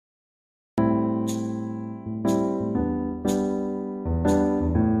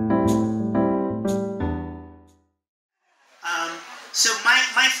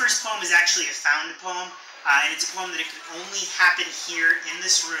poem, and it's a poem that it could only happen here in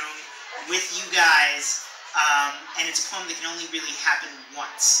this room with you guys, and it's a poem that can only really happen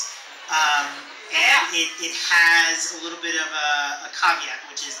once. And it has a little bit of a caveat,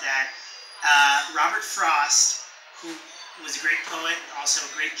 which is that Robert Frost, who was a great poet and also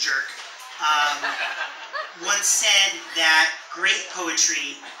a great jerk, once said that great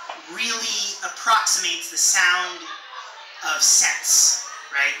poetry really approximates the sound of sense,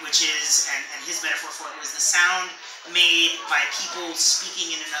 right? Which is, and his metaphor for it was the sound made by people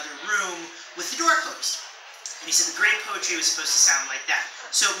speaking in another room with the door closed. And he said the great poetry was supposed to sound like that.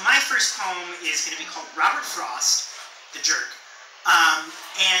 So my first poem is going to be called Robert Frost, the Jerk.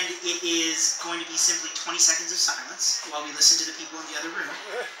 And it is going to be simply 20 seconds of silence while we listen to the people in the other room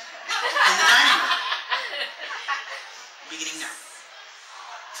in the dining room. Beginning now.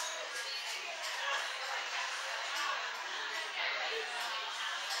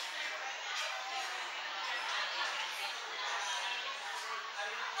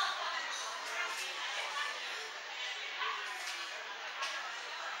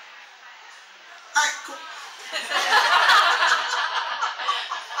 Alright, cool.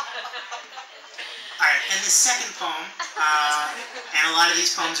 Alright, and the second poem, and a lot of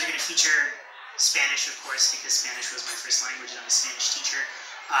these poems are going to feature Spanish, of course, because Spanish was my first language and I'm a Spanish teacher.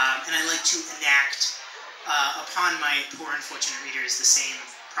 And I like to enact upon my poor unfortunate readers the same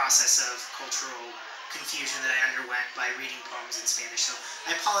process of cultural confusion that I underwent by reading poems in Spanish. So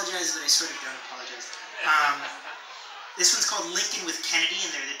I apologize, but I sort of don't apologize. This one's called Lincoln with Kennedy,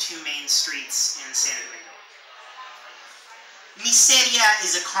 and they're the two main streets in San Domingo. Miseria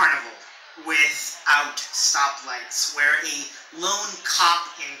is a carnival without stoplights, where a lone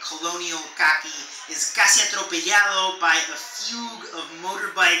cop in colonial khaki is casi atropellado by a fugue of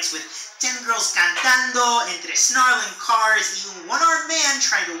motorbikes with 10 girls cantando entre snarling cars y un one-armed man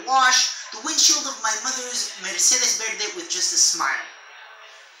trying to wash the windshield of my mother's Mercedes Verde with just a smile.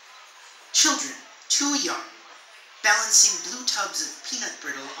 Children, too young, balancing blue tubs of peanut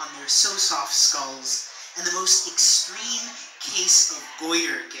brittle on their so-soft skulls, and the most extreme case of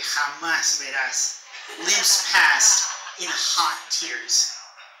goiter que jamás verás limps past in hot tears.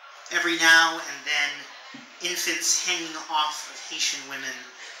 Every now and then, infants hanging off of Haitian women,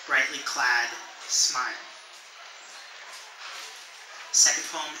 brightly clad, smile. Second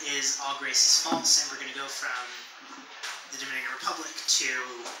poem is All Grace is False, and we're going to go from the Dominican Republic to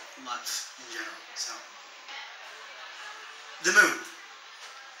love in general. So, the moon.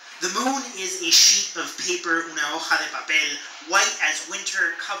 The moon is a sheet of paper, una hoja de papel, white as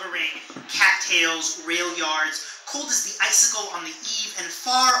winter, covering cattails, rail yards, cold as the icicle on the eve, and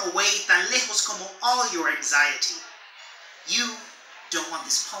far away, tan lejos como all your anxiety. You don't want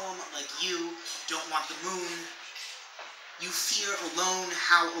this poem like you don't want the moon. You fear alone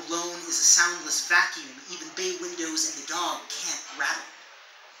how alone is a soundless vacuum, even bay windows and the dog can't rattle.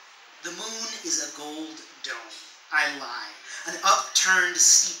 The moon is a gold dome. I lie. An upturned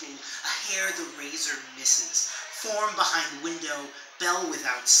steeple, a hair the razor misses. Form behind window, bell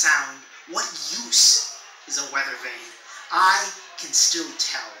without sound. What use is a weather vane? I can still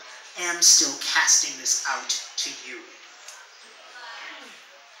tell, am still casting this out to you.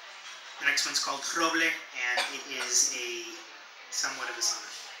 The next one's called Roble, and it is somewhat of a sonnet.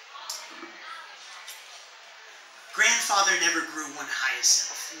 Grandfather never grew one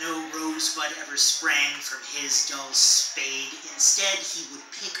hyacinth. No rosebud ever sprang from his dull spade. Instead, he would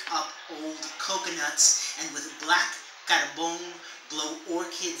pick up old coconuts and with black carbone blow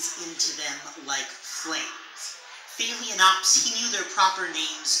orchids into them like flames. Phalaenops, he knew their proper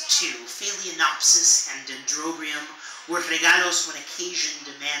names too. Phalaenopsis and Dendrobium were regalos when occasion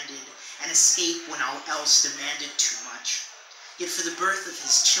demanded, and escape when all else demanded too much. Yet for the birth of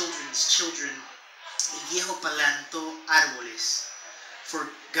his children's children, El viejo plantó árboles. For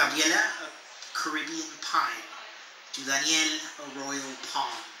Gabriela, a Caribbean pine. To Daniel, a royal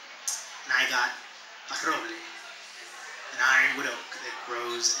palm. And I got a roble, an ironwood oak that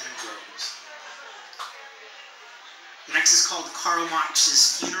grows and grows. The next is called Karl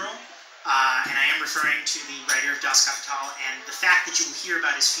Marx's Funeral, and I am referring to the writer of Das Kapital, and the fact that you will hear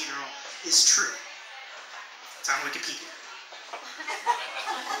about his funeral is true. It's on Wikipedia.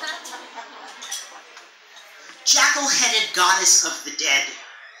 Jackal-headed goddess of the dead,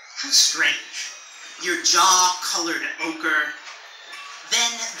 how strange, your jaw-colored ochre.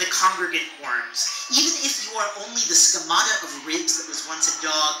 Then the congregant worms. Even if you are only the schemata of ribs that was once a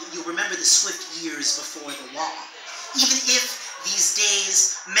dog, you'll remember the swift years before the law. Even if, these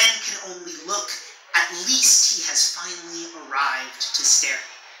days, men can only look, at least he has finally arrived to stare.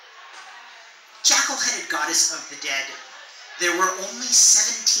 Jackal-headed goddess of the dead, There were only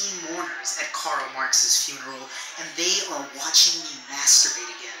 17 mourners at Karl Marx's funeral, and they are watching me masturbate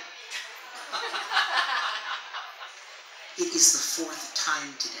again. It is the 4th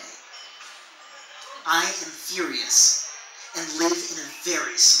time today. I am furious and live in a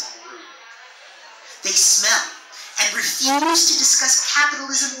very small room. They smell and refuse to discuss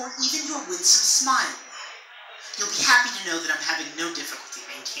capitalism or even your winsome smile. You'll be happy to know that I'm having no difficulty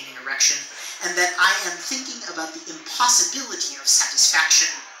maintaining erection, and that I am thinking about the impossibility of satisfaction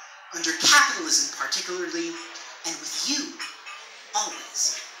under capitalism particularly, and with you,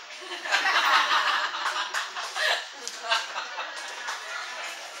 always.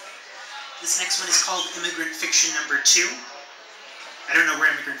 This next one is called Immigrant Fiction number 2. I don't know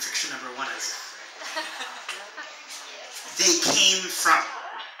where Immigrant Fiction number 1 is. They came from,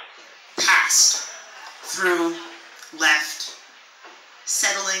 past, through, left,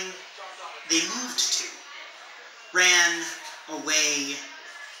 settling, they moved to, ran, away,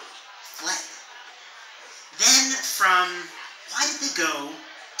 fled. Then from, why did they go,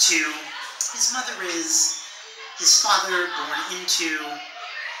 to, his mother is, his father born into,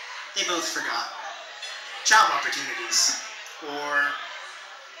 they both forgot, job opportunities, or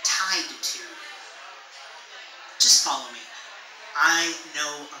tied to. Just follow me. I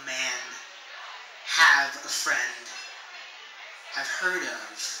know a man, have a friend, have heard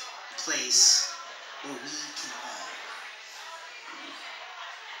of a place where we can all.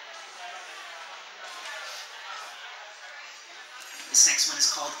 This next one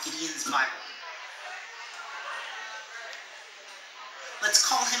is called Gideon's Bible. Let's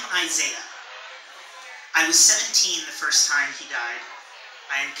call him Isaiah. I was 17 the first time he died.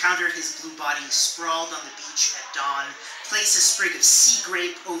 I encountered his blue body sprawled on the beach at dawn, place a sprig of sea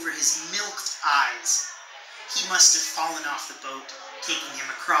grape over his milked eyes. He must have fallen off the boat, taking him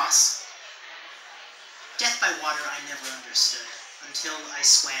across. Death by water I never understood, until I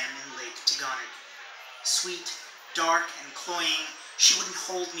swam in Lake Taganig. Sweet, dark, and cloying, she wouldn't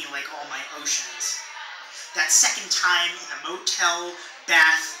hold me like all my oceans. That second time in the motel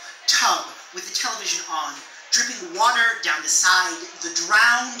bath tub with the television on, dripping water down the side, the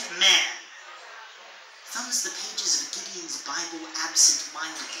drowned man thumbs the pages of Gideon's Bible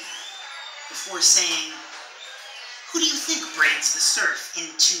absent-mindedly, before saying, "Who do you think braids the surf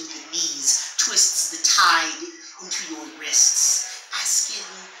into the knees, twists the tide into your wrists, asking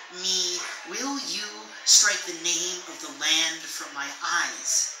me, will you strike the name of the land from my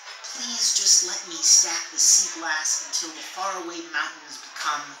eyes? Please just let me stack the sea glass until the faraway mountains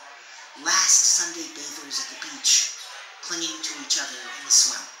become last Sunday bathers at the beach, clinging to each other in the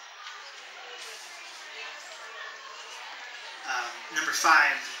swell." Number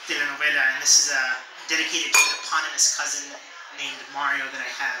 5, telenovela, and this is dedicated to an eponymous cousin named Mario that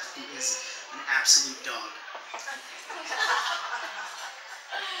I have, who is an absolute dog.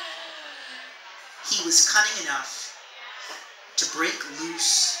 He was cunning enough to break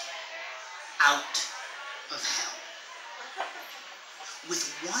loose out of hell with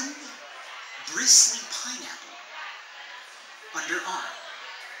one bristly pineapple underarm,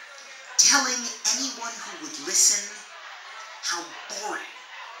 telling anyone who would listen how boring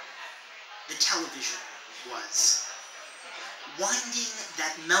the television was, winding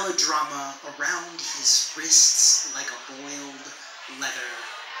that melodrama around his wrists like a boiled leather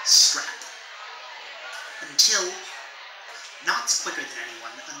strap, until, knots quicker than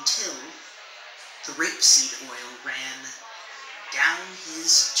anyone, until the rapeseed oil ran down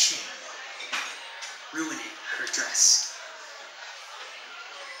his chin, ruining her dress.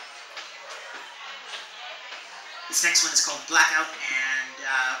 This next one is called Blackout,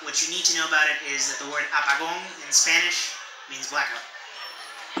 and what you need to know about it is that the word apagón in Spanish means blackout.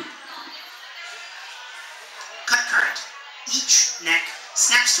 Cut current. Each neck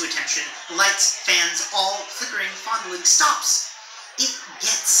snaps to attention, lights, fans, all flickering, fondling, stops. It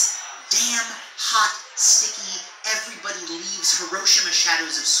gets damn hot, sticky, everybody leaves Hiroshima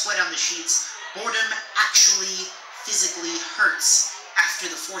shadows of sweat on the sheets. Boredom actually physically hurts after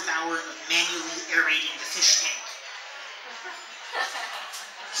the 4th hour of manually aerating the fish tank.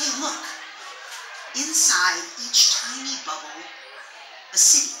 Hey, look! Inside each tiny bubble, a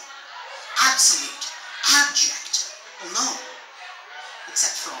city. Absolute, abject, alone.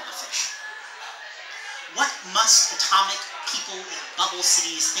 Except for all the fish. What must atomic people in bubble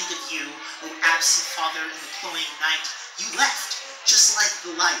cities think of you, O absent father in the cloying night? You left, just like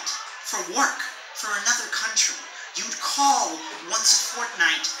the light, for work, for another country. You'd call once a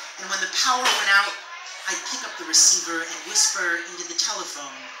fortnight, and when the power went out, I'd pick up the receiver and whisper into the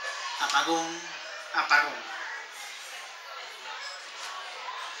telephone, apagón, apagón.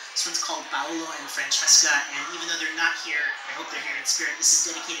 This one's called Paolo and Francesca, and even though they're not here, I hope they're here in spirit, this is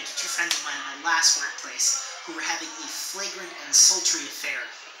dedicated to two friends of mine in my last workplace who were having a flagrant and sultry affair.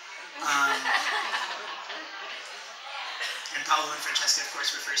 And Paolo and Francesca, of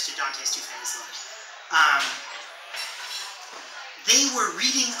course, refers to Dante's Two Famous Lovers. They were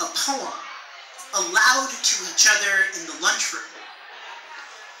reading a poem aloud to each other in the lunchroom.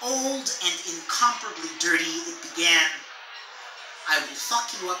 Old and incomparably dirty, it began, "I will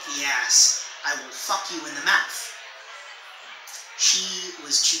fuck you up the ass. I will fuck you in the mouth." She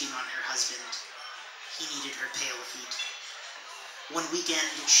was cheating on her husband. He needed her pale heat. One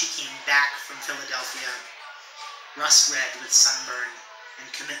weekend, she came back from Philadelphia, rust-red with sunburn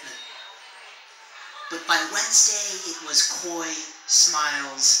and commitment. But by Wednesday, it was coy,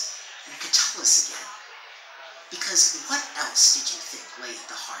 smiles, and Catullus again. Because what else did you think lay at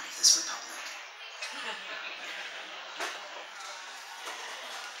the heart of this republic?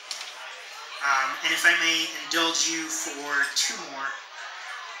 And if I may indulge you for two more,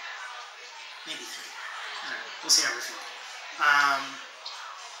 maybe three. I don't know. We'll see how we're feeling.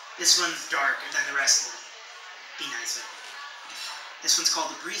 This one's dark, and then the rest will be nicer. This one's called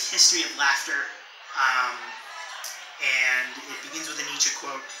The Brief History of Laughter, and it begins with a Nietzsche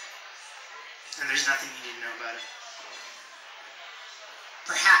quote, and there's nothing you need to know about it.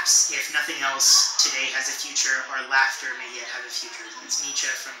 Perhaps, if nothing else today has a future, our laughter may yet have a future. It's Nietzsche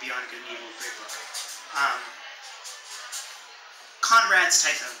from Beyond Good and Evil, great book. Conrad's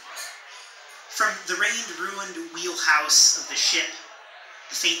Typhoon. From the rained, ruined wheelhouse of the ship,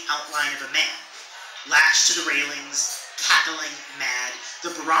 the faint outline of a man, lashed to the railings, cackling mad.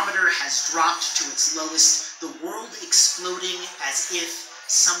 The barometer has dropped to its lowest, the world exploding as if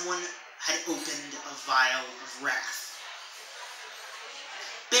someone had opened a vial of wrath.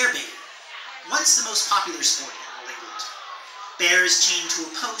 Bear baiting. Once the most popular sport in All England. Bears chained to a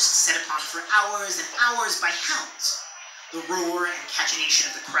post, set upon for hours and hours by hounds. The roar and cachinnation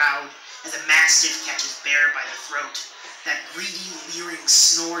of the crowd as a mastiff catches bear by the throat. That greedy, leering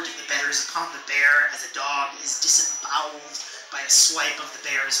snort of the betters upon the bear as a dog is disemboweled by a swipe of the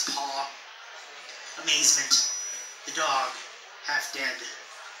bear's paw. Amazement. The dog, half dead,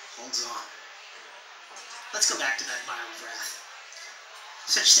 holds on. Let's go back to that vial of wrath.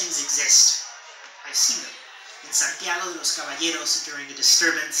 Such things exist. I've seen them. In Santiago de los Caballeros during a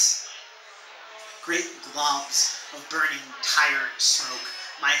disturbance. Great globs of burning tire smoke.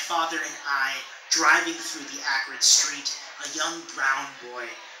 My father and I driving through the acrid street. A young brown boy,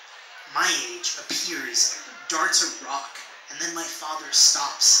 my age, appears, darts a rock, and then my father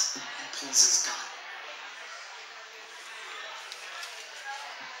stops and pulls his gun.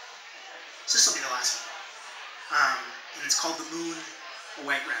 So this will be the last one. And it's called The Moon, a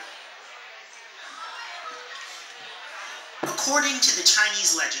White Rabbit. According to the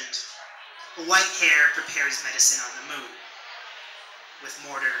Chinese legend, a white hare prepares medicine on the moon with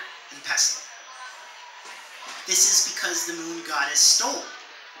mortar and pestle. This is because the moon goddess stole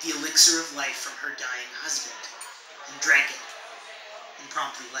the elixir of life from her dying husband and drank it and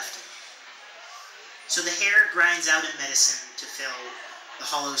promptly left him. So the hare grinds out a medicine to fill the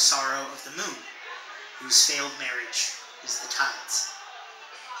hollow sorrow of the moon, whose failed marriage is the tides.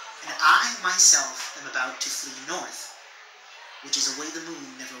 And I myself am about to flee north, which is a way the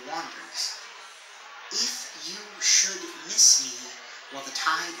moon never wanders. If you should miss me while the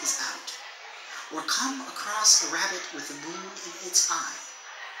tide is out, or come across a rabbit with the moon in its eye,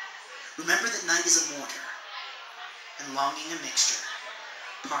 remember that night is a mortar, and longing a mixture,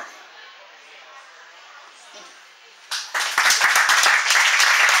 parting